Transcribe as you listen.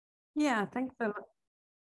Yeah,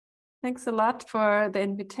 thanks a lot for the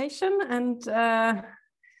invitation. And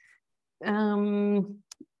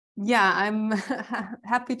yeah, I'm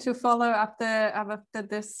happy to follow after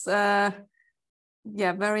this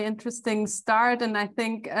very interesting start. And I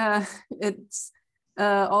think it's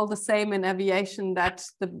all the same in aviation, that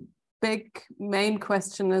the big main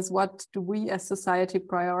question is, what do we as society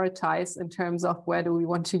prioritize in terms of where do we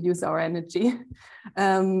want to use our energy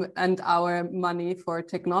and our money for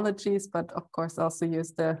technologies, but of course also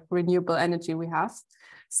use the renewable energy we have.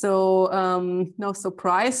 So no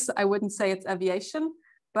surprise, I wouldn't say it's aviation.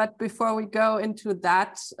 But before we go into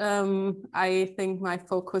that, I think my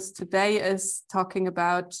focus today is talking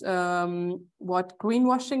about what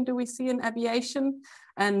greenwashing do we see in aviation.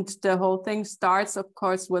 And the whole thing starts, of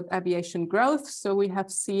course, with aviation growth. So we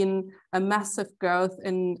have seen a massive growth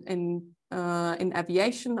in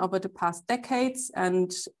aviation over the past decades,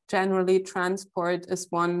 and generally transport is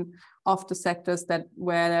one of the sectors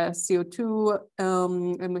where CO2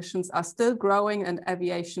 emissions are still growing, and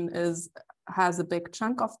aviation has a big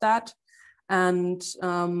chunk of that. And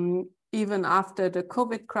even after the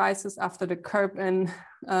COVID crisis, after the curb in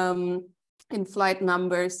flight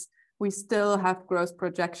numbers, we still have growth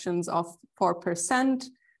projections of 4%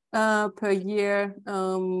 per year,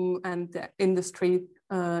 and the industry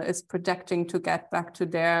is projecting to get back to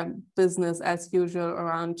their business as usual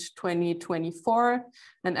around 2024.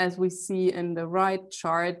 And as we see in the right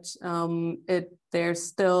chart, there's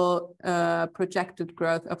still projected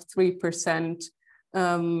growth of 3%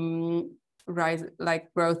 rise,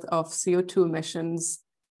 like growth of CO2 emissions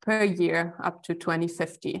per year up to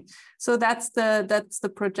 2050. So that's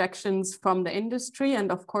the projections from the industry.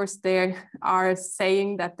 And of course, they are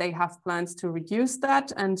saying that they have plans to reduce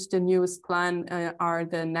that. And the newest plan are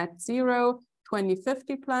the net zero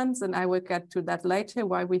 2050 plans. And I will get to that later,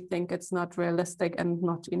 why we think it's not realistic and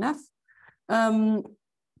not enough.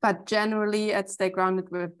 But generally, at Stay Grounded,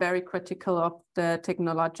 we're very critical of the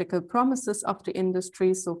technological promises of the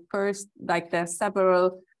industry. So first, like there are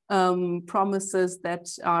several promises that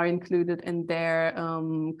are included in their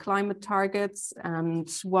climate targets,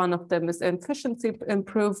 and one of them is efficiency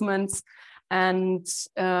improvements. And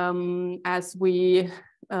as we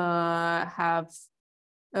have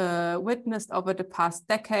witnessed over the past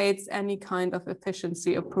decades, any kind of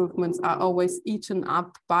efficiency improvements are always eaten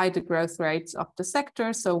up by the growth rates of the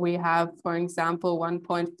sector. So we have, for example,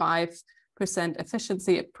 1.5%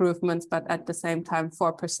 efficiency improvements, but at the same time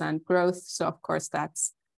 4% growth. So of course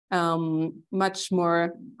that's much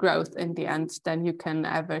more growth in the end than you can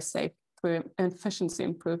ever save for efficiency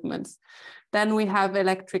improvements. Then we have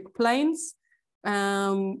electric planes,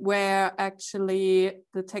 where actually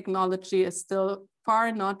the technology is still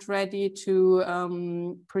far not ready to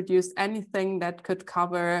produce anything that could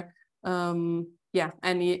cover anything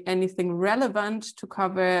relevant to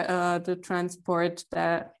cover the transport,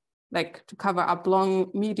 that like to cover up long,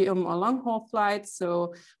 medium or long haul flights.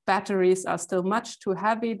 So batteries are still much too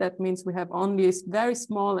heavy. That means we have only very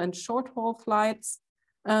small and short haul flights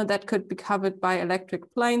that could be covered by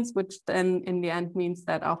electric planes, which then in the end means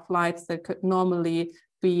that our flights that could normally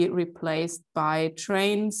be replaced by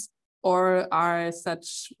trains, or are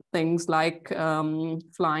such things like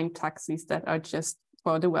flying taxis that are just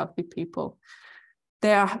for the wealthy people.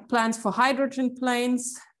 There are plans for hydrogen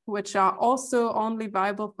planes, which are also only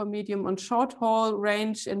viable for medium and short haul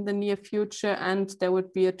range in the near future. And there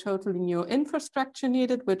would be a totally new infrastructure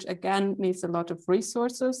needed, which again needs a lot of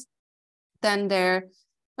resources. Then there,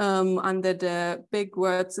 under the big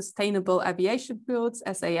word sustainable aviation fuels,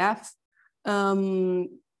 SAF,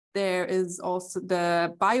 there is also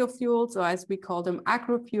the biofuels, or as we call them,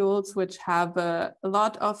 agrofuels, which have a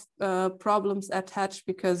lot of problems attached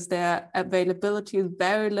because their availability is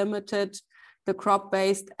very limited, the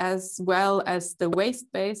crop-based as well as the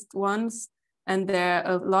waste-based ones. And there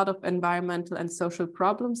are a lot of environmental and social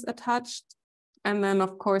problems attached. And then,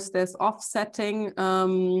 of course, there's offsetting.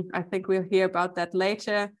 I think we'll hear about that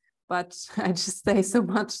later, but I just say so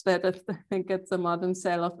much that I think it's a modern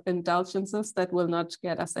sale of indulgences that will not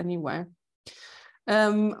get us anywhere.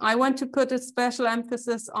 I want to put a special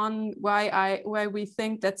emphasis on why we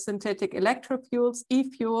think that synthetic electrofuels,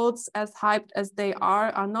 e-fuels, as hyped as they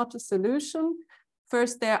are not a solution.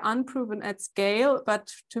 First, they're unproven at scale, but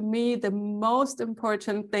to me, the most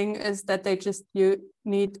important thing is that they just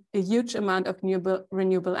need a huge amount of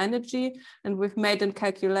renewable energy. And we've made a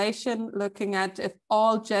calculation looking at if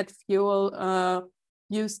all jet fuel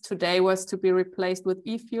used today was to be replaced with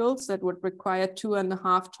e-fuels, that would require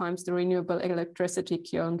 2.5 times the renewable electricity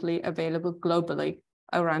currently available globally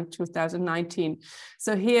around 2019.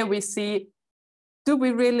 So here we see do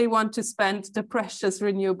we really want to spend the precious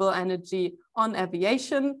renewable energy on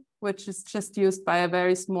aviation, which is just used by a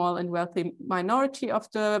very small and wealthy minority of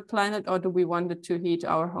the planet, or do we want it to heat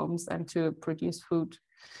our homes and to produce food?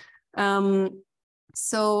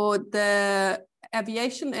 So the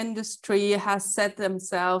aviation industry has set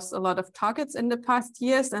themselves a lot of targets in the past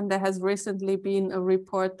years, and there has recently been a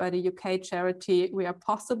report by the UK charity We Are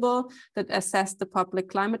Possible that assessed the public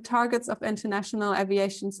climate targets of international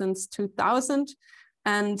aviation since 2000,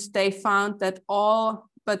 and they found that all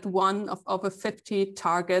but one of over 50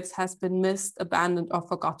 targets has been missed, abandoned, or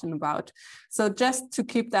forgotten about. So just to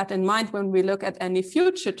keep that in mind when we look at any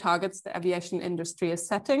future targets the aviation industry is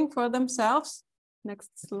setting for themselves.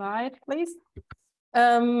 Next slide, please.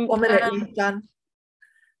 1 minute, Dan.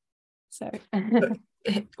 Sorry.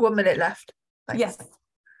 1 minute left. Thanks. Yes.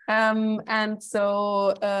 And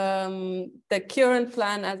so the current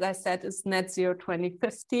plan, as I said, is net zero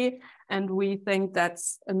 2050. And we think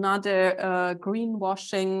that's another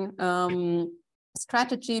greenwashing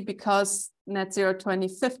strategy, because net zero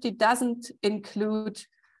 2050 doesn't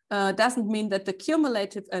mean that the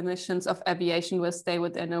cumulative emissions of aviation will stay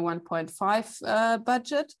within a 1.5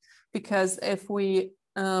 budget, because if we,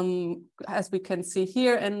 as we can see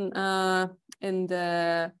here in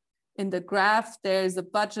the graph, there is a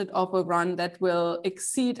budget overrun that will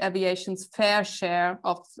exceed aviation's fair share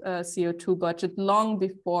of CO2 budget long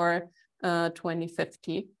before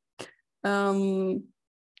 2050.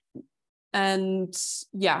 And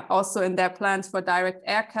yeah, also in their plans for direct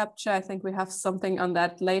air capture, I think we have something on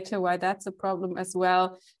that later, why that's a problem as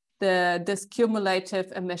well. This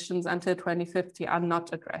cumulative emissions until 2050 are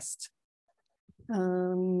not addressed.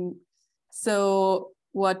 So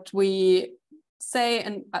what we say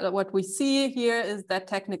and what we see here is that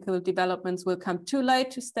technical developments will come too late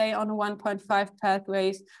to stay on 1.5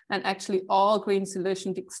 pathways, and actually all green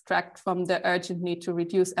solutions extract from the urgent need to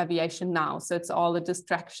reduce aviation now. So it's all a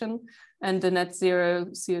distraction, and the net zero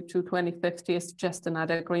CO2 2050 is just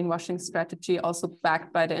another greenwashing strategy, also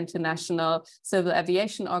backed by the International Civil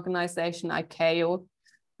Aviation Organization, ICAO.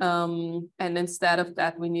 And instead of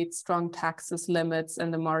that, we need strong taxes, limits,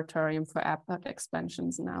 and a moratorium for airport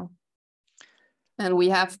expansions now. And we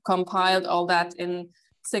have compiled all that in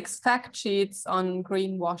 6 fact sheets on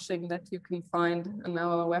greenwashing that you can find on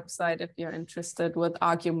our website if you're interested, with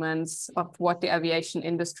arguments of what the aviation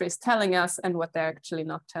industry is telling us and what they're actually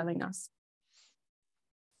not telling us.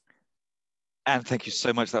 And thank you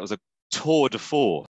so much. That was a tour de force.